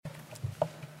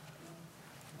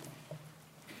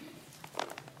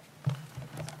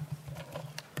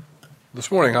This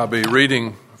morning I'll be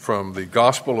reading from the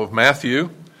Gospel of Matthew,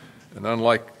 and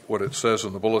unlike what it says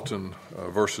in the bulletin,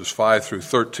 verses 5 through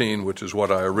 13, which is what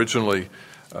I originally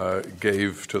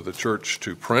gave to the church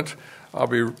to print, I'll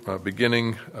be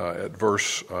beginning at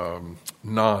verse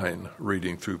 9,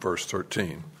 reading through verse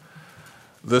 13.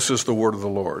 This is the word of the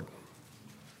Lord.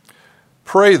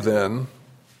 Pray then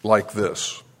like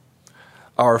this: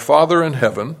 Our Father in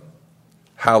heaven,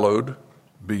 hallowed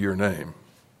be your name.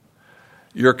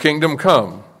 Your kingdom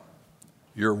come,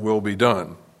 your will be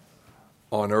done,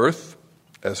 on earth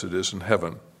as it is in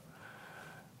heaven.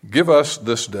 Give us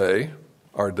this day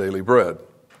our daily bread,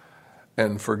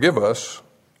 and forgive us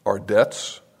our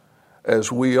debts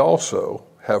as we also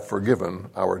have forgiven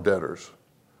our debtors.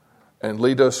 And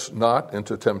lead us not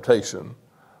into temptation,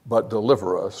 but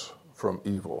deliver us from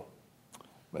evil.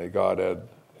 May God add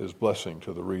his blessing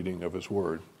to the reading of his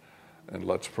word. And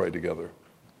let's pray together.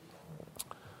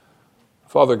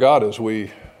 Father God, as we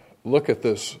look at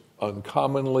this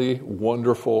uncommonly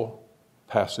wonderful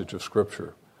passage of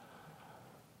Scripture,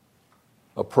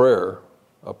 a prayer,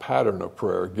 a pattern of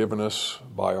prayer given us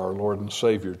by our Lord and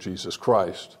Savior, Jesus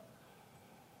Christ,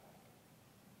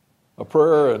 a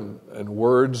prayer and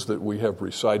words that we have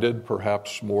recited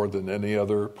perhaps more than any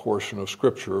other portion of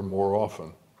Scripture more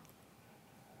often,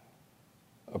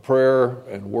 a prayer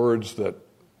and words that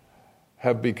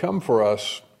have become for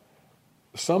us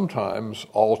sometimes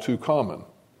all too common.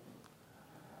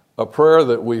 A prayer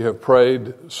that we have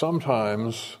prayed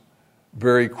sometimes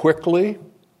very quickly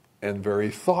and very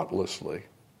thoughtlessly.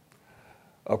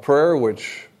 A prayer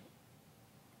which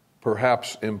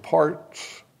perhaps in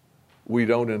parts we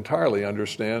don't entirely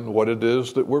understand what it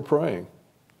is that we're praying.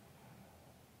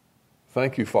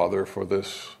 Thank you, Father, for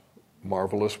this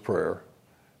marvelous prayer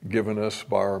given us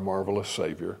by our marvelous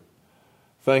Savior.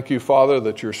 Thank you, Father,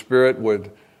 that your Spirit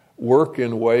would work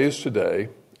in ways today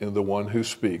in the one who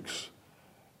speaks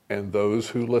and those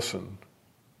who listen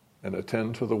and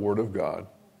attend to the Word of God,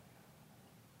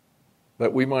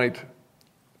 that we might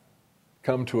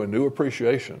come to a new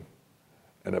appreciation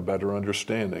and a better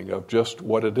understanding of just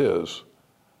what it is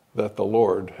that the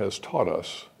Lord has taught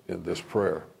us in this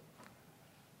prayer.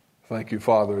 Thank you,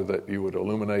 Father, that you would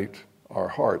illuminate our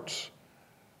hearts,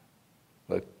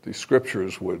 that the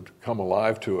Scriptures would come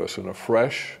alive to us in a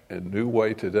fresh and new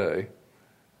way today,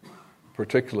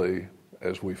 particularly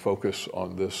as we focus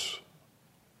on this,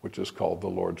 which is called the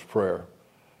Lord's Prayer.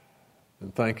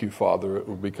 And thank you, Father, it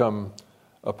will become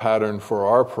a pattern for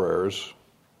our prayers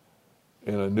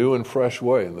in a new and fresh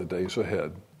way in the days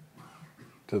ahead,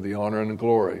 to the honor and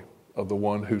glory of the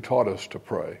one who taught us to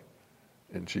pray.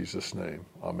 In Jesus' name,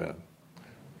 amen.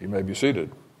 You may be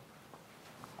seated.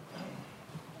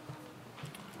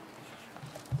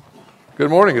 Good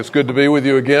morning. It's good to be with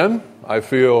you again. I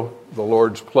feel the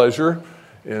Lord's pleasure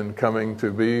in coming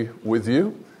to be with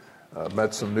you.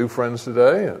 Met some new friends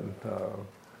today and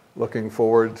looking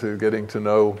forward to getting to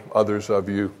know others of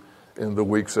you in the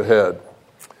weeks ahead.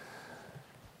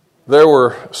 There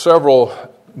were several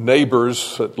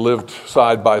neighbors that lived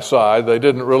side by side. They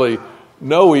didn't really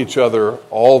know each other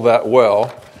all that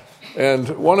well. And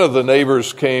one of the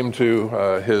neighbors came to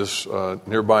his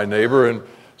nearby neighbor and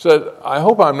said, I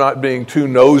hope I'm not being too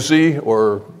nosy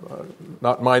or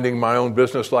not minding my own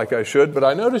business like I should, but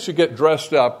I notice you get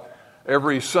dressed up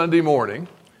every Sunday morning,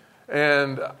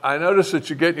 and I notice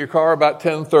that you get in your car about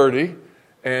 10:30,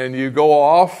 and you go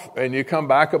off, and you come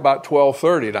back about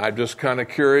 12:30, and I'm just kind of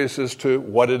curious as to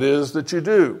what it is that you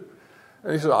do.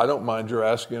 And he said, I don't mind your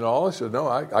asking at all. I said, no,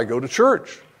 I go to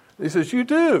church. He says, you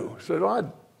do? I said, well, I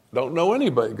don't know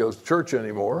anybody who goes to church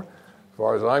anymore. As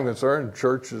far as I'm concerned,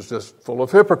 church is just full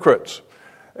of hypocrites.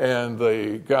 And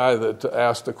the guy that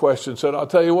asked the question said, I'll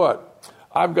tell you what,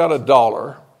 I've got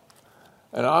 $1,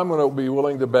 and I'm going to be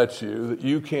willing to bet you that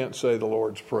you can't say the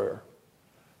Lord's Prayer.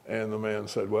 And the man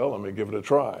said, well, let me give it a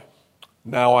try.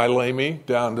 Now I lay me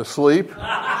down to sleep.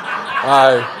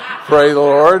 I pray the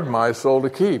Lord my soul to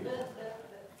keep.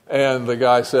 And the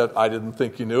guy said, I didn't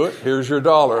think you knew it. Here's your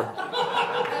 $1.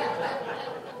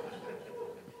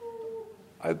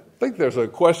 I think there's a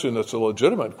question that's a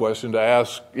legitimate question to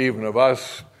ask even of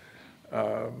us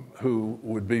who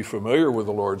would be familiar with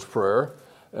the Lord's Prayer,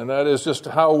 and that is just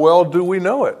how well do we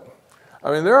know it?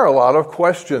 I mean, there are a lot of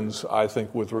questions, I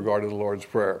think, with regard to the Lord's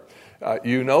Prayer.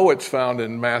 You know it's found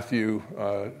in Matthew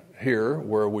here,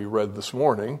 where we read this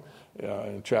morning,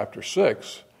 in chapter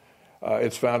 6.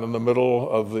 It's found in the middle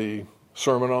of the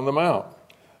Sermon on the Mount.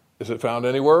 Is it found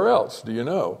anywhere else? Do you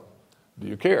know? Do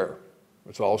you care?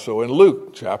 It's also in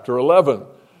Luke chapter 11,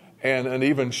 and an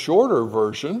even shorter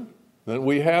version than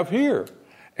we have here.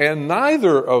 And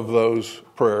neither of those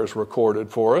prayers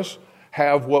recorded for us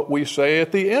have what we say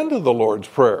at the end of the Lord's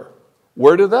Prayer.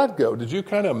 Where did that go? Did you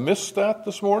kind of miss that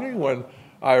this morning when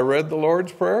I read the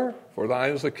Lord's Prayer? For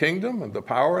thine is the kingdom and the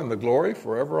power and the glory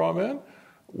forever, amen.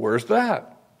 Where's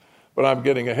that? But I'm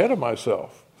getting ahead of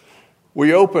myself.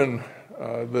 We open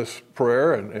this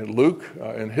prayer, and Luke,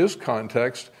 in his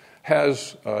context,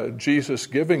 has Jesus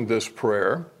giving this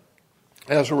prayer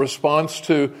as a response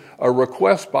to a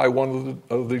request by one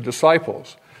of the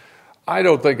disciples. I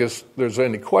don't think there's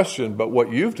any question but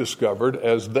what you've discovered,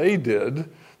 as they did,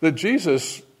 that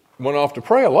Jesus went off to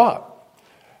pray a lot.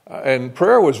 And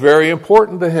prayer was very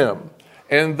important to him.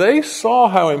 And they saw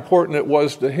how important it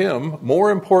was to him,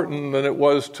 more important than it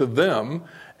was to them,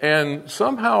 and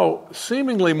somehow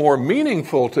seemingly more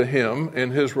meaningful to him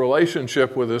in his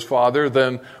relationship with his Father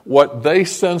than what they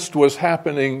sensed was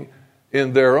happening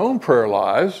in their own prayer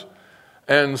lives.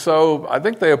 And so I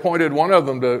think they appointed one of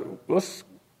them to, let's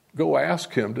go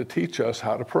ask him to teach us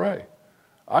how to pray.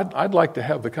 I'd like to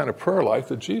have the kind of prayer life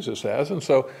that Jesus has. And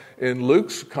so in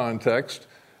Luke's context,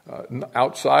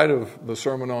 outside of the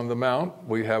Sermon on the Mount,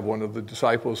 we have one of the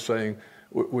disciples saying,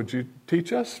 would you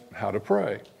teach us how to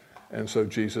pray? And so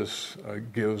Jesus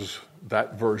gives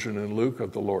that version in Luke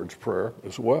of the Lord's Prayer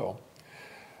as well.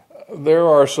 There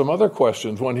are some other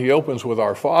questions when he opens with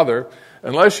our Father.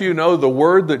 Unless you know the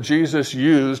word that Jesus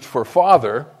used for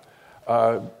Father,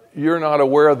 you're not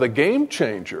aware of the game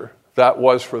changer that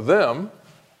was for them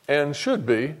and should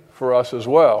be for us as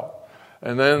well.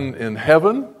 And then in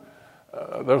heaven,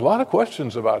 there's a lot of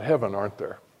questions about heaven, aren't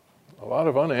there? A lot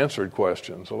of unanswered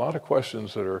questions, a lot of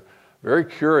questions that are very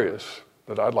curious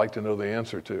that I'd like to know the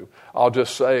answer to. I'll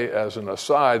just say as an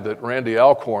aside that Randy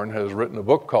Alcorn has written a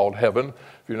book called Heaven.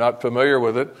 If you're not familiar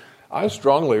with it, I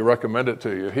strongly recommend it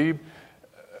to you. He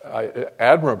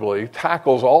admirably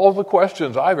tackles all of the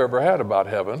questions I've ever had about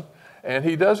heaven, and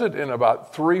he does it in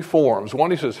about 3 forms.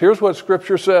 One, he says, here's what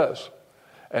Scripture says.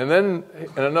 And then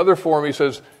in another form, he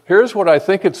says, here's what I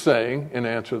think it's saying in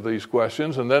answer to these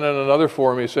questions. And then in another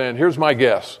form, he's saying, here's my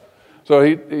guess. So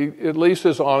he at least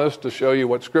is honest to show you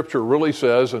what Scripture really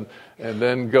says, and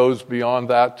then goes beyond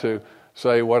that to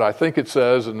say what I think it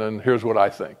says, and then here's what I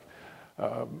think.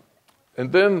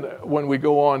 And then when we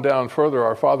go on down further,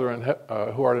 our Father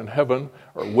who art in heaven,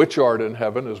 or which art in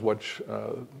heaven is what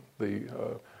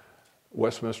the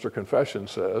Westminster Confession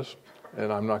says,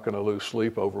 and I'm not going to lose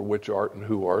sleep over which art and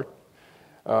who art.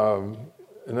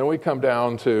 And then we come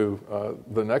down to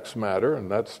the next matter, and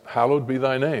that's hallowed be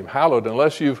thy name. Hallowed,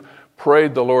 unless you've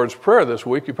prayed the Lord's Prayer this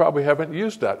week, you probably haven't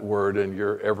used that word in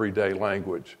your everyday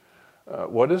language.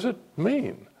 What does it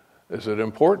mean? Is it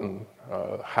important?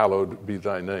 Hallowed be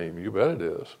thy name. You bet it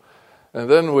is. And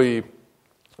then we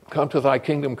come to thy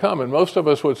kingdom come. And most of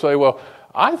us would say, well,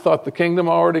 I thought the kingdom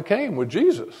already came with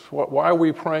Jesus. Why are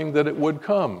we praying that it would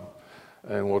come?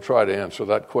 And we'll try to answer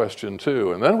that question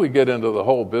too. And then we get into the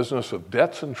whole business of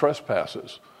debts and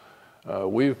trespasses.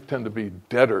 We tend to be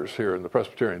debtors here in the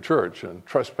Presbyterian Church and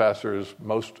trespassers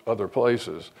most other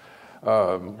places.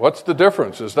 What's the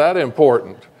difference? Is that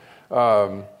important?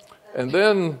 And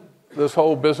then this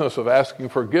whole business of asking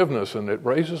forgiveness, and it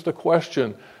raises the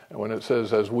question when it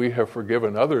says, as we have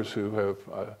forgiven others who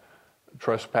have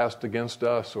trespassed against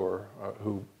us or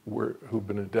who've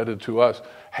been indebted to us,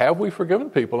 have we forgiven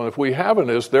people? And if we haven't,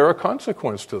 is there a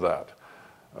consequence to that?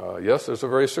 Yes, there's a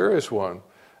very serious one.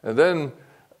 And then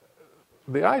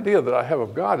the idea that I have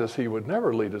of God is he would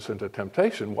never lead us into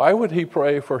temptation. Why would he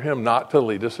pray for him not to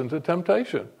lead us into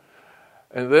temptation?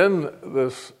 And then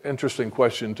this interesting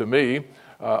question to me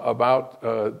about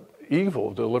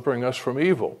evil, delivering us from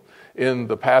evil. In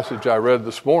the passage I read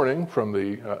this morning from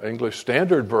the English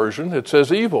Standard Version, it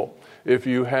says evil. If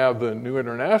you have the New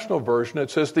International Version, it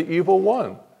says the evil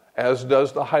one, as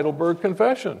does the Heidelberg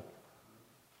Confession.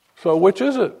 So which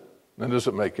is it? And does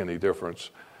it make any difference?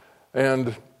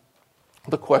 And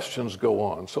the questions go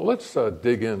on. So let's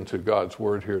dig into God's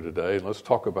Word here today, and let's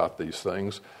talk about these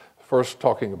things. First,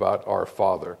 talking about our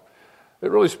Father.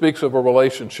 It really speaks of a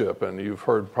relationship, and you've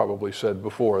heard probably said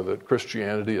before that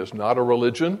Christianity is not a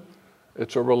religion,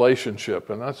 it's a relationship,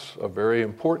 and that's a very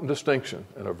important distinction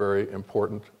and a very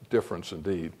important difference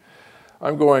indeed.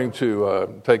 I'm going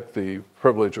to take the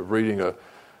privilege of reading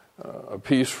a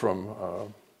piece from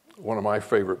one of my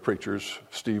favorite preachers,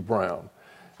 Steve Brown.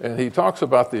 And he talks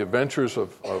about the adventures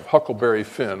of Huckleberry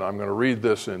Finn. I'm going to read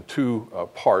this in 2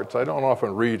 parts. I don't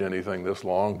often read anything this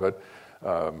long, but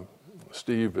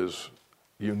Steve is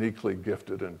uniquely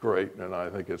gifted and great, and I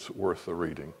think it's worth the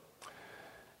reading.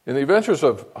 In the Adventures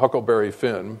of Huckleberry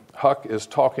Finn, Huck is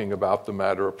talking about the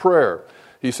matter of prayer.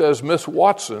 He says, Miss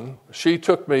Watson, she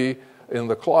took me in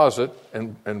the closet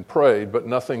and prayed, but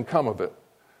nothing come of it.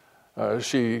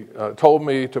 She told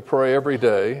me to pray every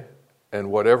day,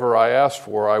 and whatever I asked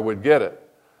for, I would get it.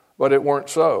 But it weren't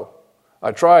so.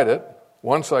 I tried it.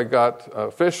 Once I got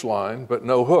a fish line, but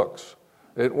no hooks.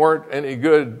 It weren't any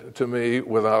good to me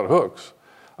without hooks.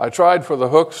 I tried for the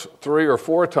hooks 3 or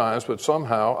 4 times, but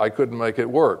somehow I couldn't make it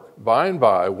work. By and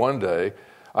by, one day,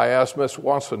 I asked Miss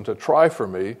Watson to try for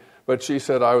me, but she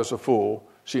said I was a fool.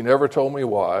 She never told me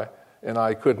why, and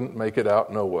I couldn't make it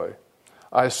out no way.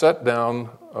 I sat down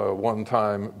one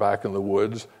time back in the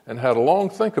woods and had a long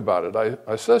think about it.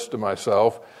 I says to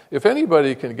myself, if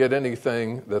anybody can get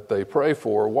anything that they pray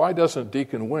for, why doesn't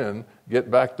Deacon Wynn get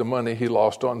back the money he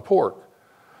lost on pork?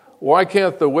 Why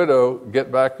can't the widow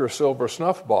get back her silver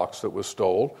snuff box that was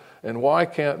stole? And why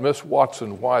can't Miss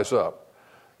Watson wise up?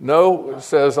 No,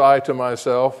 says I to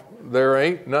myself, there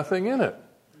ain't nothing in it.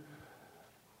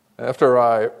 After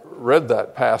I read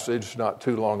that passage not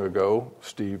too long ago,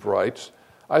 Steve writes,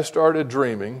 I started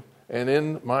dreaming, and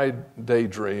in my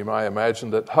daydream, I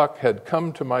imagined that Huck had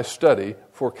come to my study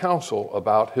for counsel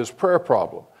about his prayer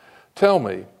problem. Tell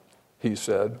me, he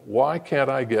said, why can't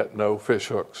I get no fish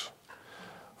hooks?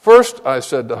 First, I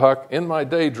said to Huck, in my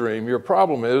daydream, your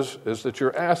problem is that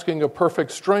you're asking a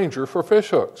perfect stranger for fish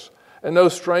hooks, and no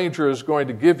stranger is going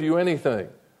to give you anything.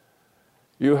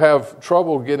 You have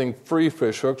trouble getting free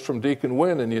fish hooks from Deacon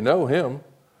Wynn, and you know him.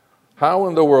 How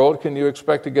in the world can you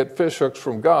expect to get fish hooks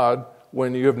from God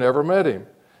when you have never met him?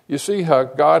 You see,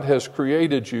 Huck, God has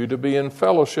created you to be in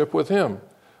fellowship with him,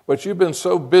 but you've been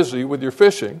so busy with your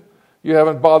fishing, you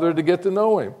haven't bothered to get to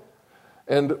know him.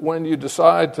 And when you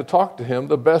decide to talk to him,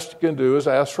 the best you can do is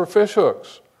ask for fish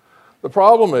hooks. The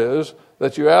problem is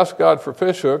that you ask God for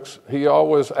fish hooks, he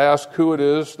always asks who it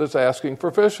is that's asking for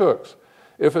fish hooks.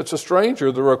 If it's a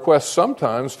stranger, the request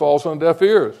sometimes falls on deaf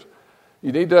ears.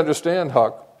 You need to understand,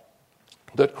 Huck,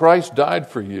 that Christ died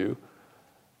for you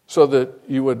so that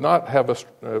you would not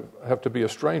have to be a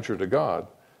stranger to God.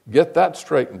 Get that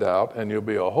straightened out, and you'll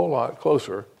be a whole lot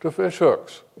closer to fish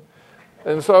hooks.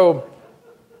 And so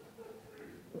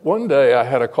one day I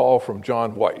had a call from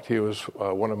John White. He was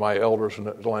one of my elders in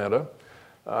Atlanta.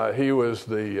 He was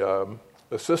the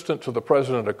assistant to the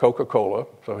president of Coca-Cola,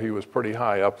 so he was pretty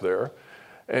high up there.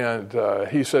 And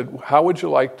he said, how would you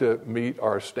like to meet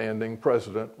our standing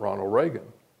president, Ronald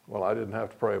Reagan? Well, I didn't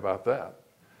have to pray about that.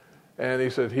 And he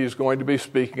said he's going to be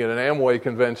speaking at an Amway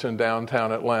convention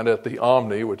downtown Atlanta at the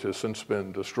Omni, which has since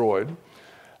been destroyed.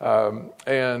 Then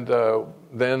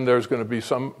there's going to be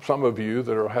some of you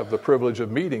that will have the privilege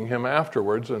of meeting him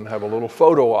afterwards and have a little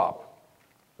photo op.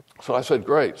 So I said,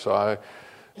 great. So I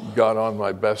got on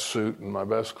my best suit and my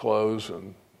best clothes,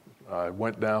 and I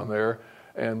went down there.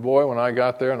 And boy, when I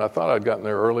got there, and I thought I'd gotten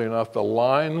there early enough, the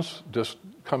lines just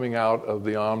coming out of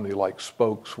the Omni like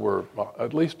spokes were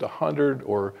at least 100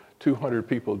 or 200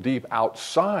 people deep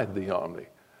outside the Omni.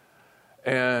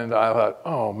 And I thought,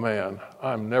 oh man,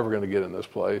 I'm never going to get in this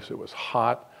place. It was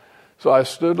hot. So I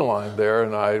stood in line there,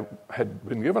 and I had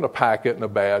been given a packet and a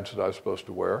badge that I was supposed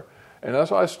to wear. And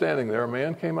as I was standing there, a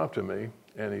man came up to me,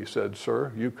 and he said,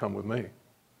 sir, you come with me.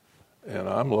 And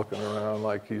I'm looking around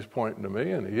like he's pointing to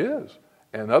me, and he is.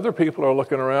 And other people are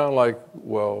looking around like,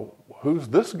 well, who's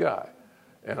this guy?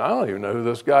 And I don't even know who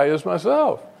this guy is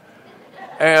myself.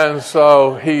 And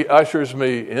so he ushers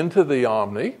me into the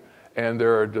Omni, and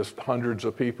there are just hundreds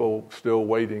of people still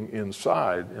waiting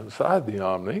inside the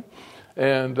Omni.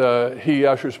 And he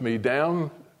ushers me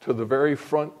down to the very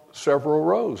front several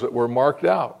rows that were marked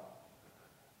out.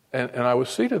 And I was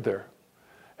seated there.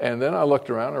 And then I looked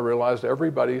around and realized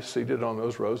everybody seated on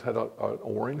those rows had an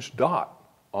orange dot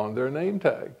on their name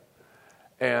tag.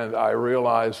 And I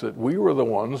realized that we were the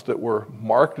ones that were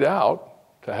marked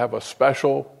out to have a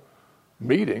special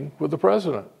meeting with the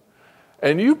president.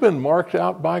 And you've been marked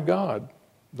out by God,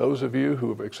 those of you who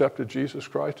have accepted Jesus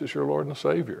Christ as your Lord and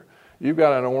Savior. You've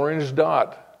got an orange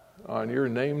dot on your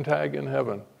name tag in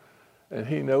heaven, and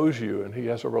he knows you, and he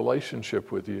has a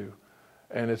relationship with you,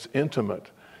 and it's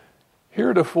intimate.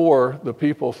 Heretofore, the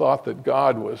people thought that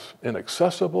God was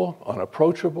inaccessible,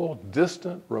 unapproachable,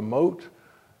 distant, remote.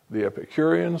 The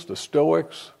Epicureans, the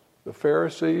Stoics, the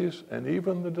Pharisees, and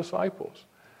even the disciples.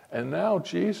 And now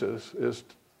Jesus is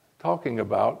talking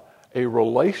about a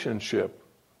relationship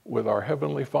with our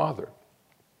Heavenly Father.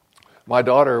 My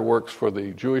daughter works for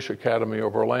the Jewish Academy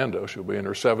of Orlando. She'll be in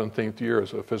her 17th year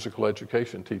as a physical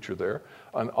education teacher there.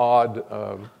 An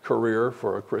odd career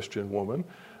for a Christian woman,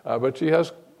 but she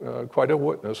has quite a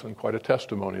witness and quite a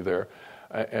testimony there.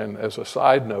 And as a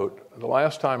side note, the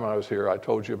last time I was here, I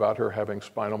told you about her having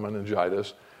spinal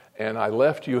meningitis, and I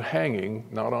left you hanging,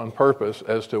 not on purpose,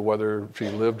 as to whether she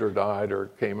lived or died or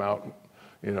came out,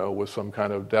 with some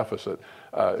kind of deficit.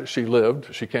 She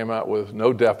lived. She came out with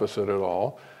no deficit at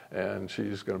all, and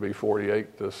she's going to be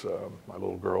 48, my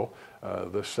little girl,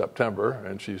 this September,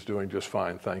 and she's doing just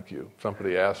fine, thank you.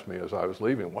 Somebody asked me as I was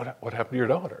leaving, what happened to your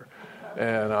daughter?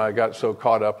 And I got so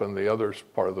caught up in the other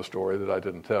part of the story that I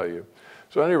didn't tell you.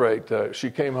 So at any rate, she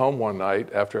came home one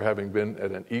night after having been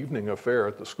at an evening affair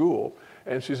at the school,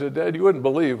 and she said, Dad, you wouldn't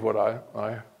believe what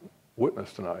I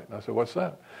witnessed tonight. And I said, what's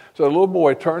that? So the little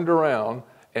boy turned around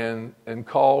and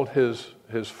called his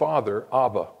father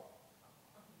Abba.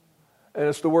 And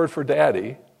it's the word for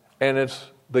daddy, and it's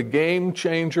the game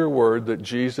changer word that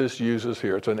Jesus uses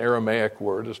here. It's an Aramaic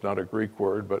word. It's not a Greek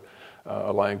word, but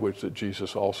a language that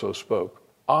Jesus also spoke.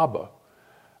 Abba.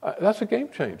 That's a game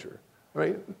changer. I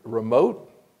mean, remote,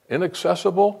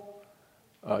 inaccessible,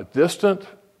 distant,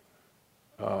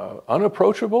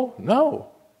 unapproachable? No.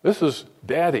 This is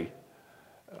daddy,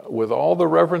 with all the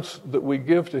reverence that we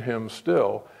give to him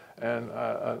still. And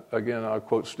again, I'll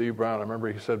quote Steve Brown. I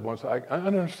remember he said once, I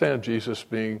understand Jesus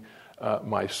being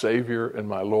my Savior and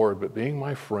my Lord, but being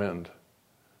my friend,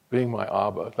 being my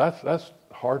Abba, that's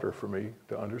harder for me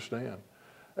to understand.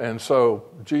 And so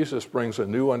Jesus brings a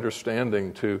new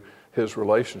understanding to his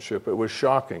relationship. It was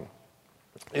shocking.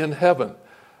 In heaven,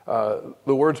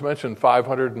 the word's mentioned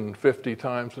 550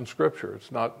 times in Scripture.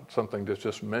 It's not something that's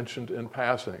just mentioned in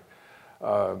passing.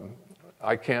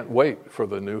 I can't wait for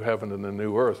the new heaven and the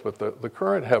new earth, but the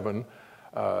current heaven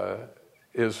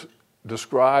is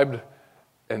described,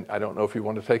 and I don't know if you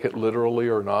want to take it literally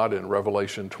or not, in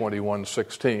Revelation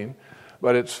 21:16,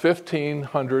 but it's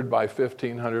 1,500 by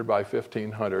 1,500 by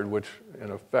 1,500, which in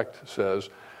effect says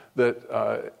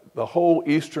that the whole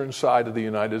eastern side of the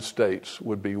United States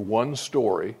would be one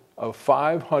story of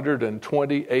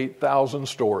 528,000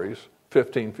 stories,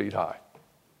 15 feet high.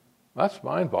 That's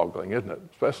mind-boggling, isn't it?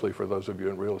 Especially for those of you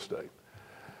in real estate.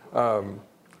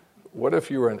 What if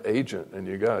you were an agent and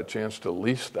you got a chance to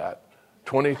lease that?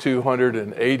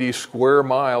 2,280 square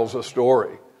miles a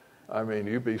story. I mean,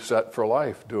 you'd be set for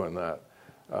life doing that.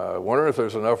 Wondering if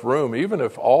there's enough room, even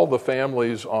if all the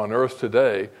families on earth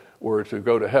today were to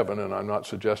go to heaven, and I'm not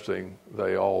suggesting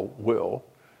they all will,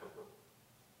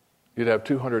 you'd have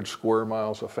 200 square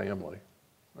miles of family.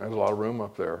 There's a lot of room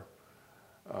up there.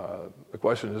 The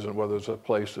question isn't whether it's a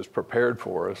place that's prepared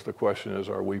for us. The question is,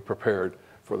 are we prepared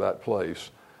for that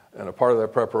place? And a part of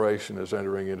that preparation is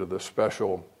entering into this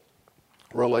special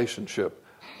relationship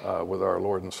with our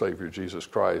Lord and Savior Jesus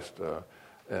Christ,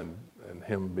 and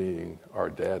Him being our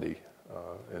daddy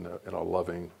in a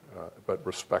loving but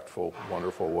respectful,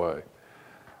 wonderful way.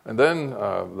 And then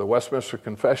the Westminster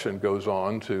Confession goes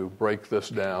on to break this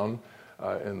down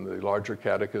in the larger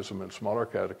catechism and smaller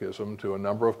catechism to a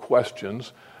number of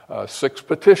questions, 6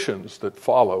 petitions that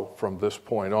follow from this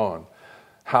point on.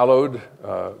 Hallowed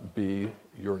be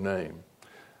your name.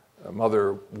 A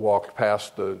mother walked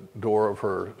past the door of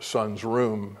her son's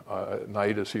room at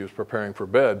night as he was preparing for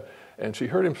bed, and she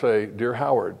heard him say, "Dear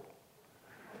Howard."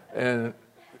 And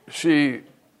she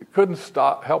couldn't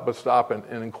help but stop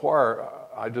and inquire,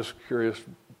 I'm just curious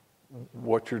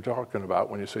what you're talking about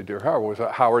when you say, "Dear Howard." Was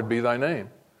that "Howard be thy name"?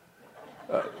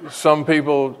 Some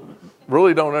people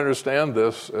really don't understand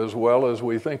this as well as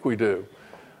we think we do.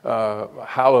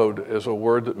 Hallowed is a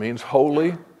word that means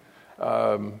holy.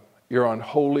 You're on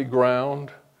holy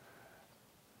ground.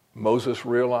 Moses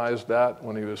realized that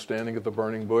when he was standing at the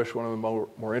burning bush. One of the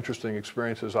more interesting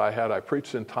experiences I had, I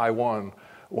preached in Taiwan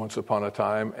once upon a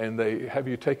time, and they have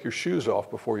you take your shoes off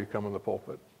before you come in the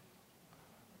pulpit.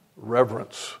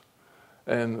 Reverence.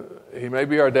 And he may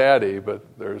be our daddy,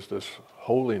 but there's this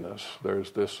holiness,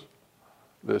 there's this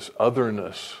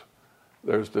otherness,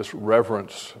 there's this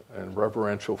reverence and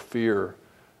reverential fear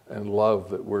and love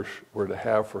that we're to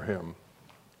have for him.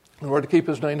 And we're to keep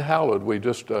his name hallowed. We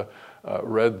just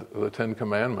read the 10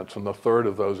 Commandments, and the third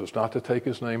of those is not to take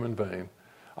his name in vain.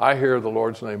 I hear the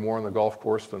Lord's name more on the golf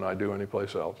course than I do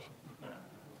anyplace else,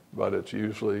 but it's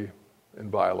usually in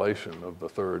violation of the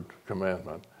third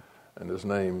commandment, and his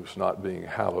name's not being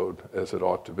hallowed as it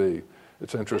ought to be.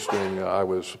 It's interesting, I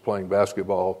was playing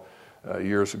basketball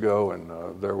years ago,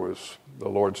 and there was the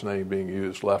Lord's name being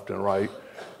used left and right,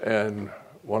 and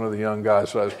one of the young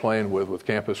guys that I was playing with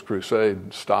Campus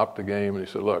Crusade stopped the game, and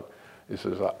he said, "Look," he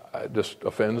says, "it just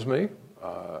offends me,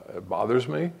 it bothers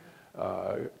me.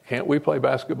 Can't we play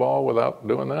basketball without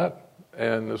doing that?"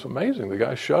 And it's amazing, the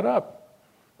guy shut up,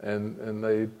 and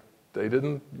they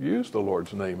didn't use the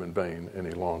Lord's name in vain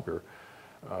any longer.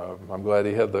 I'm glad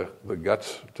he had the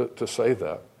guts to say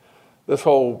that. This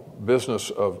whole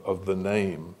business of the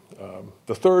name.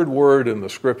 The third word in the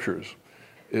Scriptures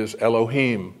is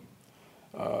Elohim.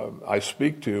 I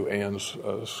speak to Ann's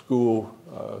school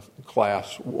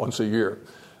class once a year.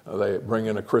 They bring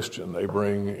in a Christian, they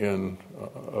bring in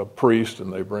a priest,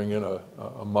 and they bring in a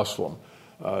Muslim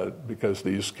because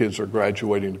these kids are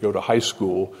graduating to go to high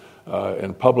school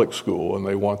and public school, and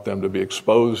they want them to be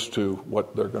exposed to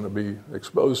what they're going to be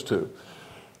exposed to.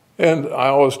 And I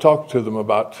always talk to them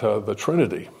about the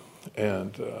Trinity,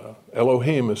 and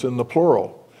Elohim is in the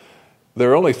plural.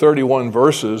 There are only 31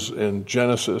 verses in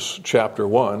Genesis chapter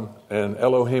 1, and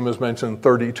Elohim is mentioned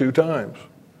 32 times.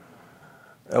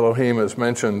 Elohim is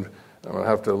mentioned, I'm going to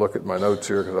have to look at my notes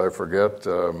here because I forget,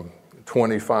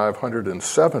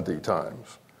 2,570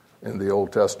 times in the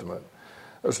Old Testament.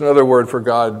 There's another word for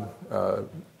God,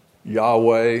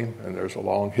 Yahweh, and there's a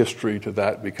long history to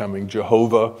that becoming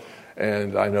Jehovah.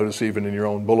 And I notice even in your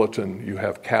own bulletin, you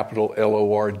have capital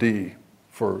L-O-R-D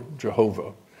for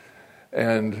Jehovah.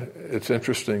 And it's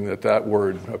interesting that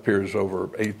word appears over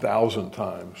 8,000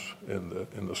 times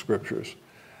in the scriptures.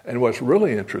 And what's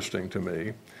really interesting to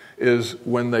me is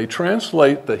when they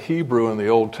translate the Hebrew in the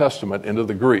Old Testament into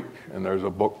the Greek, and there's a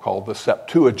book called the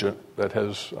Septuagint that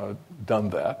has done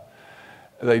that,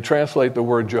 they translate the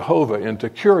word Jehovah into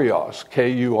Kyrios,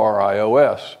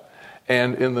 K-U-R-I-O-S.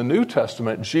 And in the New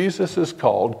Testament, Jesus is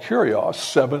called Kyrios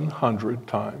 700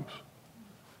 times,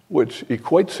 which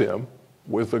equates him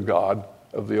with the God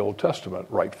of the Old Testament,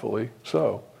 rightfully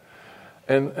so.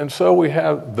 And so we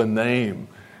have the name.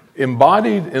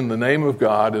 Embodied in the name of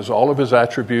God is all of his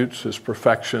attributes, his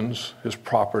perfections, his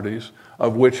properties,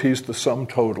 of which he's the sum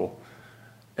total.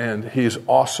 And he's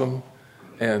awesome,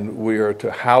 and we are to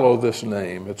hallow this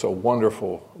name. It's a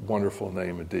wonderful, wonderful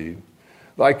name indeed.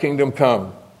 Thy kingdom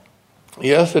come.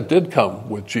 Yes, it did come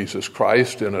with Jesus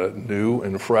Christ in a new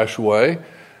and fresh way.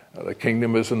 The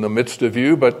kingdom is in the midst of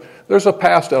you, but there's a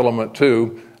past element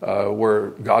too, where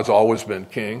God's always been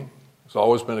king. There's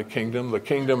always been a kingdom. The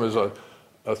kingdom is a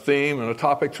theme and a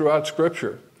topic throughout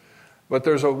Scripture. But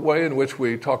there's a way in which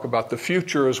we talk about the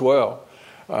future as well.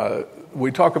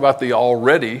 We talk about the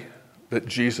already, that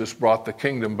Jesus brought the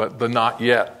kingdom, but the not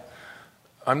yet.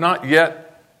 I'm not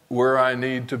yet where I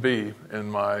need to be in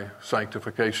my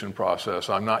sanctification process.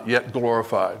 I'm not yet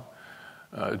glorified.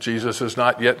 Jesus has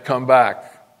not yet come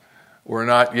back. We're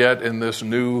not yet in this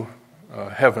new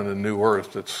heaven and new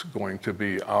earth that's going to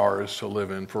be ours to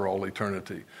live in for all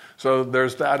eternity. So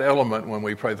there's that element when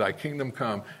we pray, thy kingdom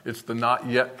come. It's the not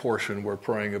yet portion we're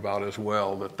praying about as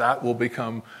well, that will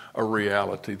become a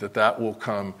reality, that will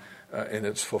come in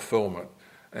its fulfillment.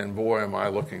 And boy, am I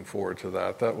looking forward to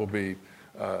that. That will be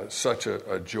such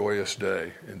a joyous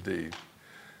day indeed.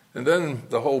 And then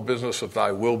the whole business of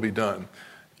thy will be done.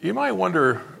 You might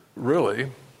wonder,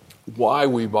 really, why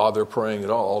we bother praying at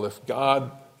all. If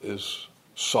God is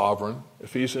sovereign,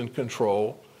 if he's in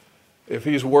control, if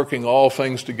he's working all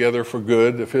things together for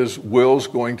good, if his will's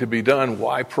going to be done,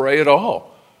 why pray at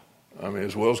all? I mean,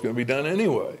 his will's going to be done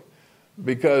anyway.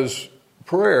 Because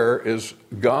prayer is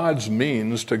God's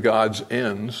means to God's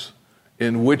ends,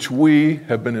 in which we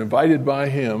have been invited by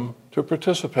him to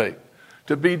participate,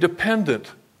 to be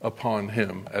dependent upon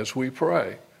him as we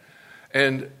pray.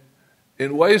 And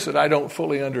in ways that I don't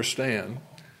fully understand,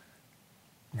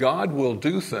 God will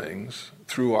do things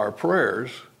through our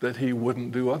prayers that he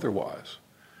wouldn't do otherwise.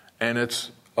 And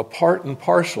it's a part and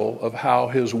parcel of how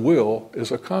his will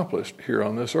is accomplished here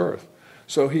on this earth.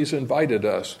 So he's invited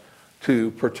us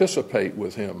to participate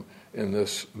with him in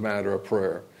this matter of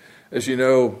prayer. As you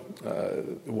know,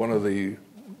 one of the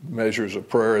measures of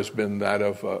prayer has been that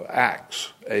of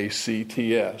acts,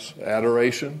 A-C-T-S,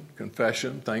 adoration,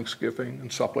 confession, thanksgiving,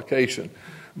 and supplication.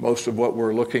 Most of what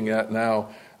we're looking at now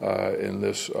in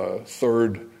this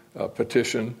third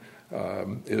petition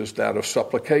is that of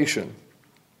supplication.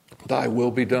 Thy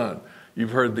will be done.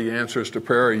 You've heard the answers to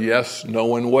prayer, yes,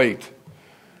 no, and wait.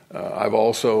 I've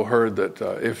also heard that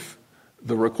if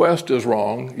the request is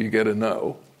wrong, you get a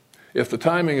no. If the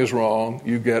timing is wrong,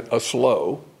 you get a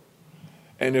slow.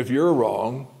 And if you're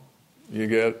wrong, you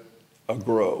get a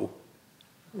grow.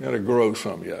 You got to grow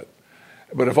some yet.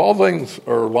 But if all things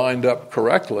are lined up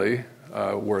correctly,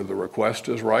 where the request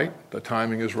is right, the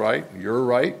timing is right, you're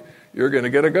right, you're going to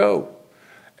get a go.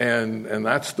 And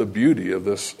that's the beauty of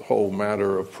this whole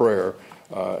matter of prayer.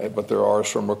 But there are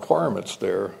some requirements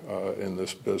there in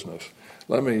this business.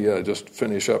 Let me just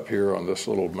finish up here on this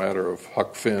little matter of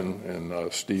Huck Finn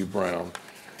and Steve Brown.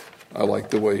 I like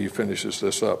the way he finishes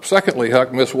this up. Secondly,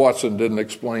 Huck, Miss Watson didn't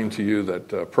explain to you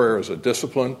that prayer is a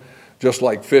discipline, just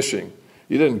like fishing.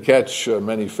 You didn't catch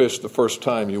many fish the first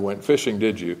time you went fishing,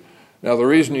 did you? Now, the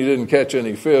reason you didn't catch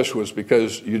any fish was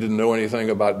because you didn't know anything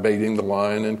about baiting the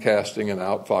line and casting and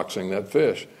outfoxing that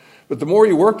fish. But the more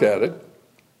you worked at it,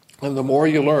 And the more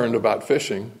you learned about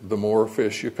fishing, the more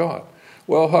fish you caught.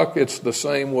 Well, Huck, it's the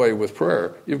same way with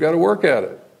prayer. You've got to work at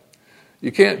it.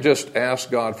 You can't just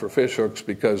ask God for fish hooks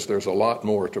because there's a lot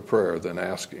more to prayer than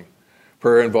asking.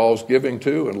 Prayer involves giving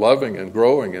to and loving and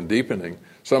growing and deepening.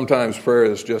 Sometimes prayer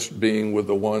is just being with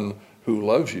the one who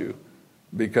loves you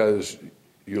because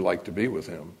you like to be with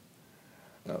him.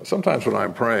 Sometimes when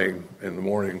I'm praying in the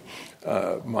morning,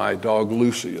 my dog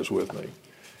Lucy is with me.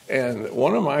 And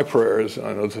one of my prayers,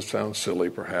 I know this sounds silly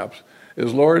perhaps,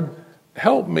 is, Lord,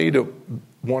 help me to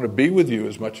want to be with you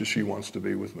as much as she wants to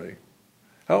be with me.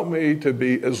 Help me to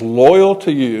be as loyal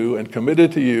to you and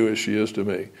committed to you as she is to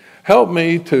me. Help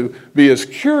me to be as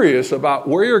curious about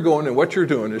where you're going and what you're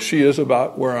doing as she is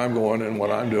about where I'm going and what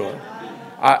I'm doing.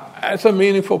 It's a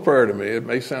meaningful prayer to me. It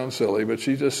may sound silly, but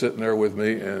she's just sitting there with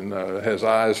me and has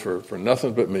eyes for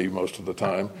nothing but me most of the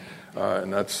time.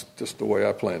 And that's just the way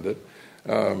I planned it.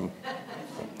 And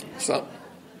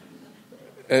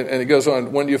he goes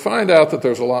on, when you find out that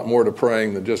there's a lot more to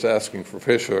praying than just asking for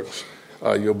fish hooks,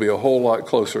 you'll be a whole lot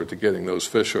closer to getting those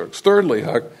fish hooks. Thirdly,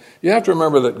 Huck, you have to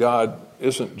remember that God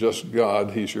isn't just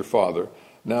God, he's your Father.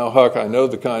 Now, Huck, I know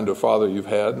the kind of father you've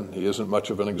had, and he isn't much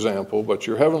of an example, but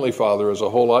your heavenly Father is a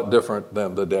whole lot different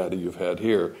than the daddy you've had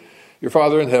here. Your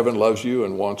Father in heaven loves you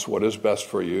and wants what is best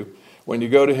for you. When you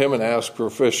go to him and ask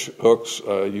for fish hooks,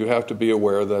 you have to be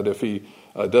aware that if he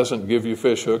doesn't give you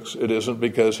fish hooks, it isn't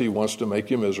because he wants to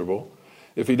make you miserable.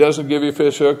 If he doesn't give you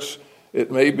fish hooks, it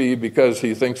may be because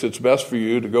he thinks it's best for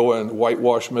you to go and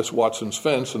whitewash Miss Watson's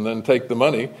fence and then take the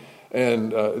money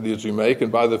and that you make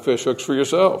and buy the fish hooks for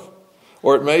yourself.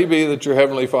 Or it may be that your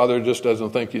Heavenly Father just doesn't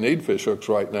think you need fish hooks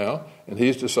right now, and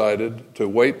he's decided to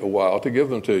wait a while to give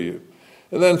them to you.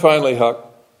 And then finally,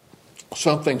 Huck,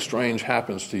 something strange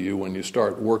happens to you when you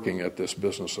start working at this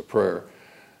business of prayer.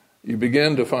 You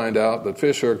begin to find out that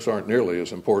fish hooks aren't nearly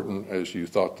as important as you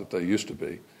thought that they used to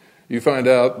be. You find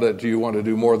out that you want to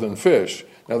do more than fish.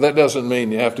 Now, that doesn't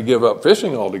mean you have to give up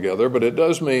fishing altogether, but it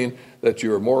does mean that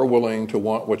you are more willing to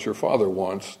want what your Father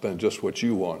wants than just what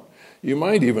you want. You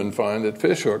might even find that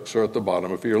fish hooks are at the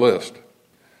bottom of your list.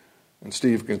 And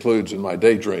Steve concludes, in my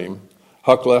daydream,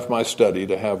 Huck left my study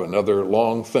to have another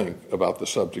long think about the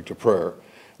subject of prayer.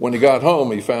 When he got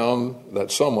home, he found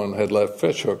that someone had left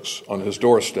fish hooks on his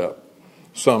doorstep.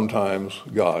 Sometimes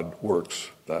God works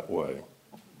that way.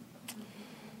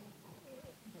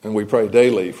 And we pray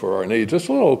daily for our needs. It's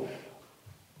a little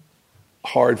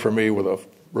hard for me with a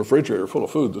refrigerator full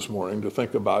of food this morning to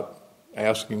think about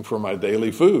asking for my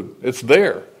daily food. It's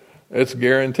there. It's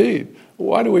guaranteed.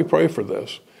 Why do we pray for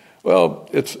this? Well,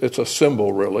 it's a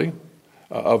symbol, really,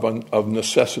 of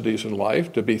necessities in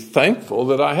life, to be thankful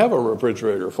that I have a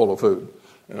refrigerator full of food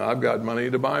and I've got money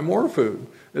to buy more food.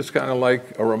 It's kind of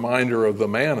like a reminder of the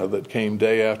manna that came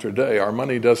day after day. Our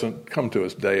money doesn't come to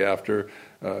us day after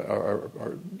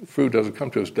our food doesn't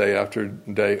come to us day after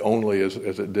day only as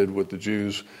it did with the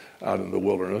Jews out in the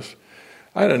wilderness.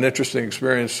 I had an interesting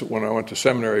experience when I went to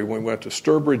seminary. When we went to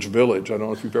Sturbridge Village. I don't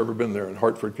know if you've ever been there in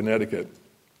Hartford, Connecticut.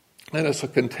 And it's a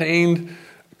contained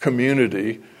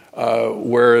community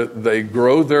where they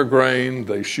grow their grain,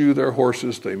 they shoe their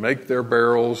horses, they make their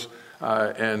barrels.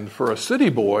 And for a city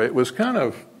boy, it was kind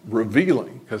of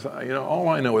revealing because, all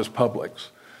I know is Publix.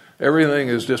 Everything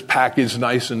is just packaged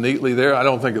nice and neatly there. I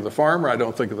don't think of the farmer. I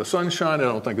don't think of the sunshine. I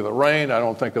don't think of the rain. I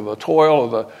don't think of the toil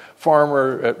of the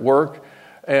farmer at work.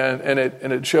 And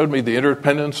it showed me the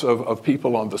interdependence of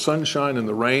people on the sunshine and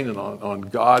the rain and on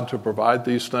God to provide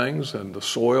these things and the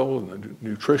soil and the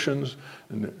nutritions.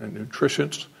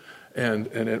 And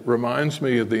it reminds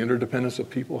me of the interdependence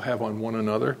that people have on one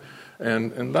another.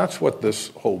 And that's what this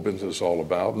whole business is all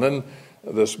about. And then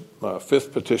this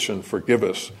fifth petition, forgive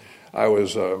us. I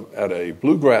was at a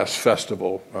bluegrass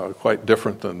festival, quite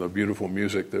different than the beautiful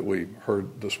music that we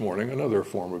heard this morning, another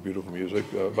form of beautiful music,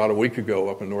 about a week ago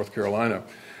up in North Carolina.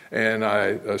 And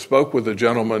I spoke with a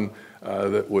gentleman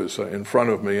that was in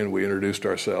front of me, and we introduced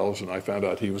ourselves, and I found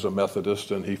out he was a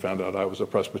Methodist, and he found out I was a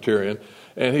Presbyterian.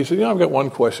 And he said, I've got one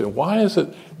question. Why is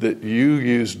it that you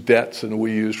use debts and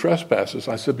we use trespasses?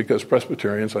 I said, because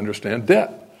Presbyterians understand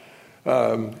debt.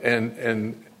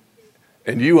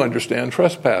 And you understand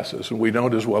trespasses, and we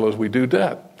don't as well as we do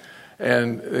debt.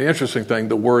 And the interesting thing,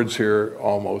 the words here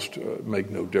almost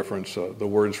make no difference. The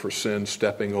words for sin,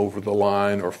 stepping over the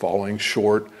line or falling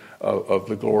short of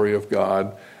the glory of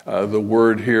God. The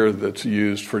word here that's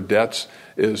used for debts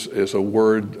is a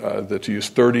word that's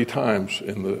used 30 times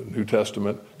in the New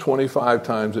Testament. 25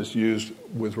 times it's used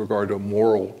with regard to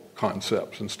moral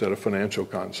concepts instead of financial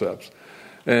concepts.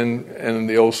 And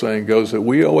the old saying goes that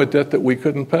we owe a debt that we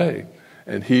couldn't pay.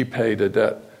 And he paid a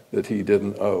debt that he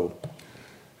didn't owe.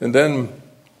 And then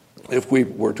if we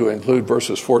were to include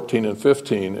verses 14 and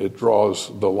 15, it draws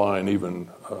the line even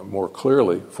more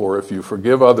clearly. For if you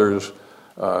forgive others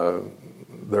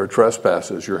their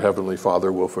trespasses, your heavenly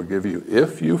Father will forgive you.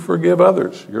 If you forgive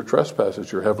others your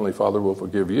trespasses, your heavenly Father will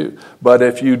forgive you. But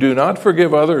if you do not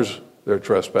forgive others their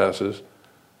trespasses,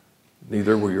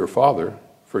 neither will your Father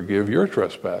forgive your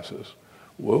trespasses.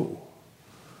 Whoa.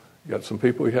 You got some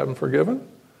people you haven't forgiven?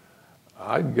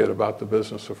 I'd get about the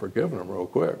business of forgiving them real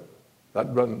quick.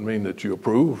 That doesn't mean that you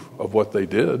approve of what they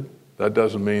did. That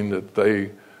doesn't mean that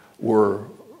they were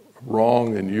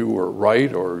wrong and you were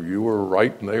right, or you were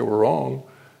right and they were wrong.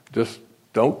 Just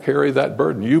don't carry that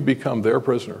burden. You become their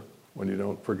prisoner when you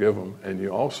don't forgive them, and you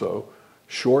also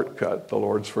shortcut the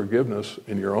Lord's forgiveness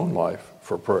in your own life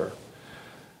for prayer.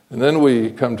 And then we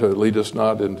come to lead us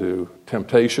not into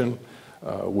temptation.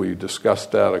 We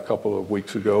discussed that a couple of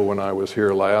weeks ago when I was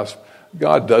here last.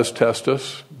 God does test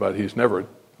us, but he's never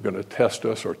going to test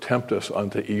us or tempt us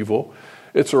unto evil.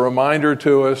 It's a reminder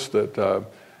to us that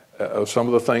of some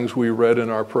of the things we read in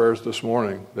our prayers this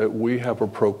morning, that we have a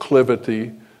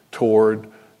proclivity toward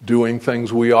doing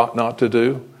things we ought not to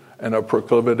do, and a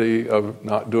proclivity of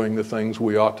not doing the things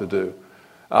we ought to do.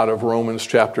 Out of Romans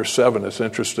chapter 7, it's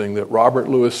interesting that Robert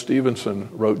Louis Stevenson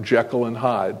wrote Jekyll and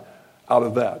Hyde out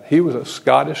of that. He was a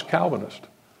Scottish Calvinist,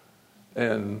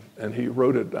 and he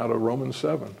wrote it out of Romans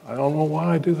 7. I don't know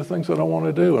why I do the things I don't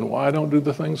want to do and why I don't do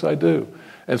the things I do.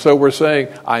 And so we're saying,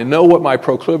 I know what my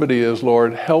proclivity is,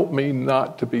 Lord. Help me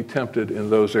not to be tempted in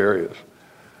those areas.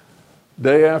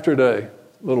 Day after day,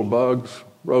 little bugs,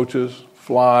 roaches,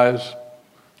 flies,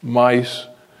 mice,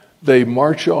 they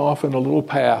march off in a little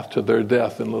path to their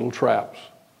death in little traps.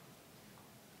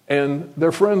 And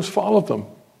their friends follow them.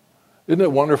 Isn't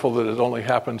it wonderful that it only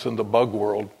happens in the bug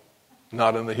world,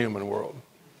 not in the human world?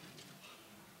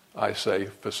 I say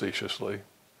facetiously,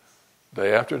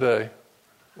 day after day,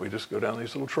 we just go down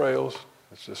these little trails.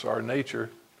 It's just our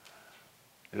nature.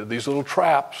 These little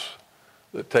traps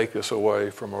that take us away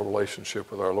from a relationship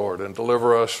with our Lord and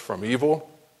deliver us from evil.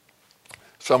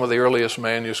 Some of the earliest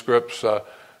manuscripts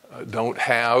don't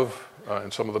have,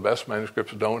 and some of the best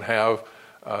manuscripts don't have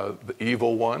the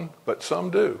evil one, but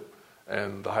some do.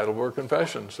 And the Heidelberg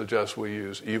Confession suggests we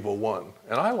use evil one.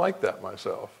 And I like that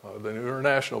myself. The New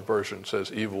International Version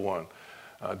says evil one.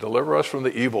 Deliver us from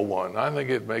the evil one. I think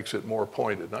it makes it more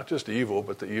pointed. Not just evil,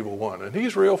 but the evil one. And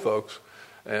he's real, folks.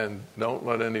 And don't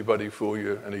let anybody fool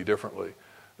you any differently.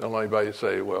 Don't let anybody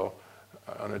say, well,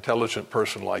 an intelligent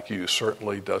person like you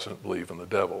certainly doesn't believe in the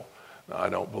devil. Now, I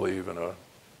don't believe in a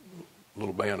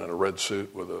little man in a red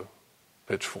suit with a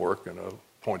pitchfork and a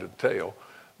pointed tail.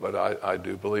 But I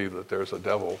do believe that there's a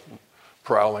devil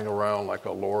prowling around like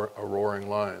a roaring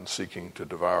lion seeking to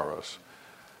devour us.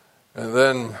 And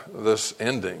then this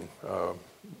ending,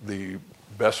 the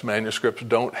best manuscripts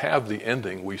don't have the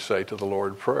ending we say to the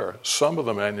Lord's Prayer. Some of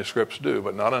the manuscripts do,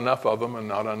 but not enough of them, and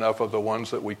not enough of the ones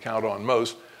that we count on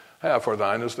most have. For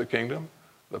thine is the kingdom,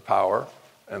 the power,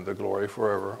 and the glory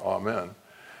forever. Amen.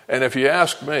 And if you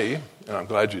ask me, and I'm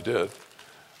glad you did,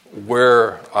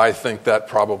 where I think that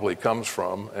probably comes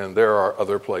from, and there are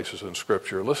other places in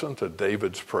Scripture, listen to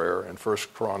David's prayer in 1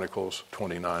 Chronicles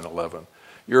 29:11.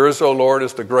 Yours, O Lord,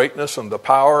 is the greatness and the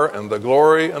power and the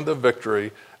glory and the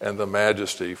victory and the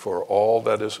majesty, for all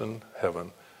that is in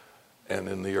heaven and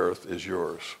in the earth is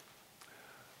yours.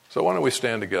 So why don't we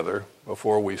stand together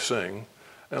before we sing,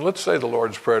 and let's say the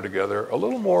Lord's Prayer together a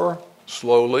little more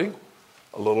slowly,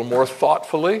 a little more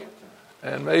thoughtfully,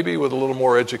 and maybe with a little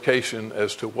more education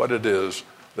as to what it is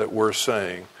that we're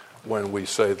saying when we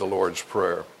say the Lord's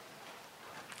Prayer.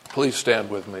 Please stand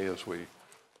with me as we